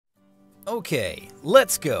Okay,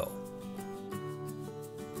 let's go.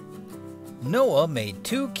 Noah made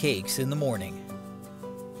 2 cakes in the morning.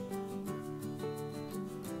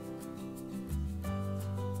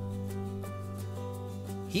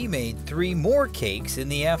 He made 3 more cakes in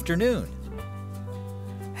the afternoon.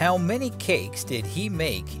 How many cakes did he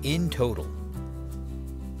make in total?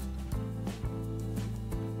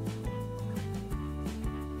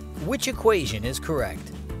 Which equation is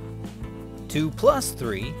correct? 2 plus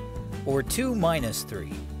 3 or 2 minus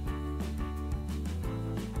 3?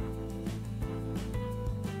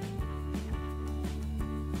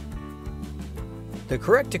 The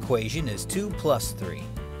correct equation is 2 plus 3.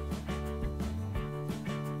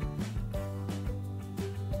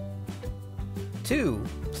 Two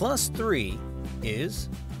plus 3 is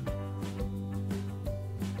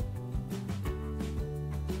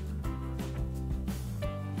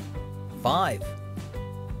 5.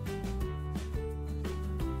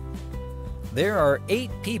 There are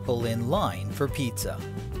 8 people in line for pizza.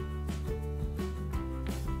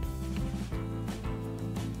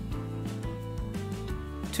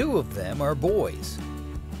 Two of them are boys.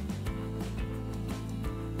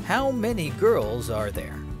 How many girls are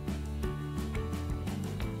there?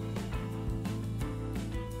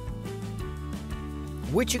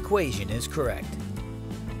 Which equation is correct?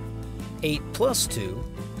 8 plus 2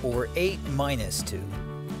 or 8 minus 2?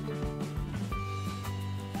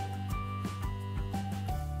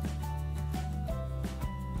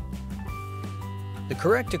 The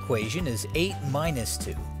correct equation is 8 minus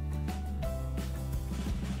 2.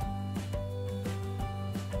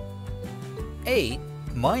 8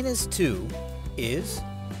 minus 2 is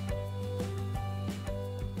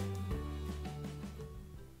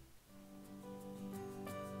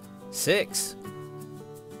 6.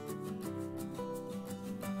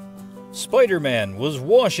 Spider-Man was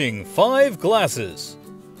washing 5 glasses.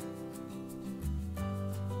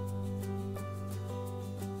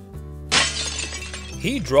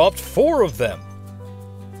 He dropped 4 of them.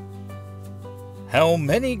 How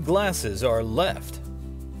many glasses are left?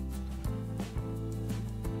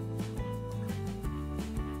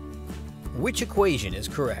 Which equation is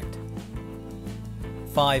correct?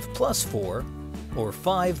 5 plus 4 or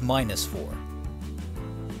 5 minus 4?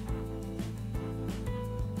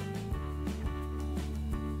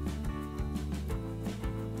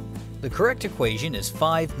 The correct equation is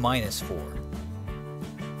 5 minus 4.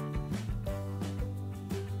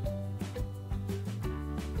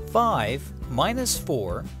 5 minus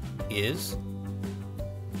 4 is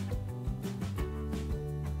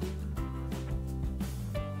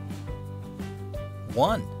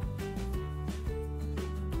 1.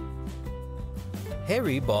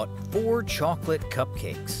 Harry bought 4 chocolate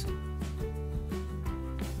cupcakes.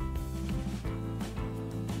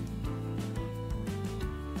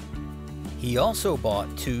 He also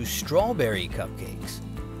bought 2 strawberry cupcakes.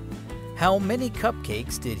 How many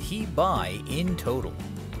cupcakes did he buy in total?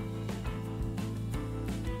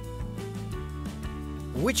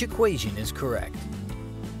 Which equation is correct?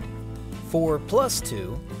 4 plus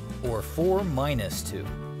 2 or 4 minus 2?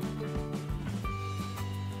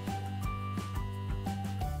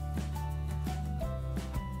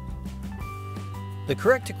 The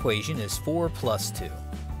correct equation is 4 plus 2.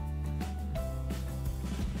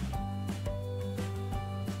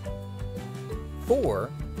 4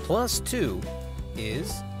 plus 2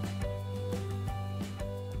 is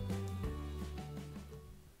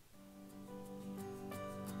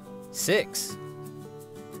 6.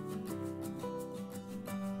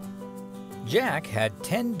 Jack had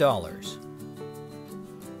 $10.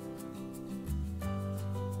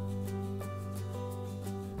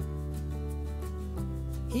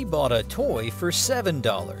 He bought a toy for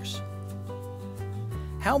 $7.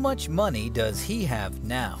 How much money does he have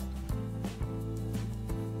now?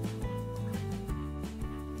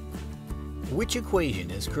 Which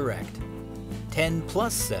equation is correct? 10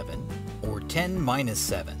 plus 7 or 10 minus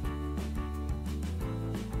 7?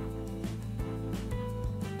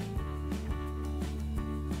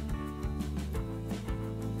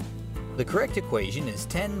 The correct equation is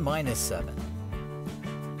 10 minus 7.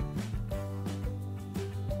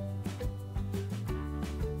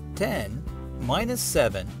 10 minus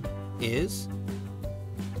 7 is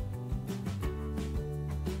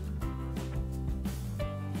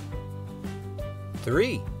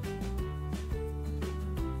 3.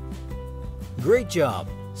 Great job!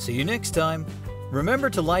 See you next time.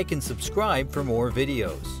 Remember to like and subscribe for more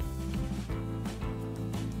videos.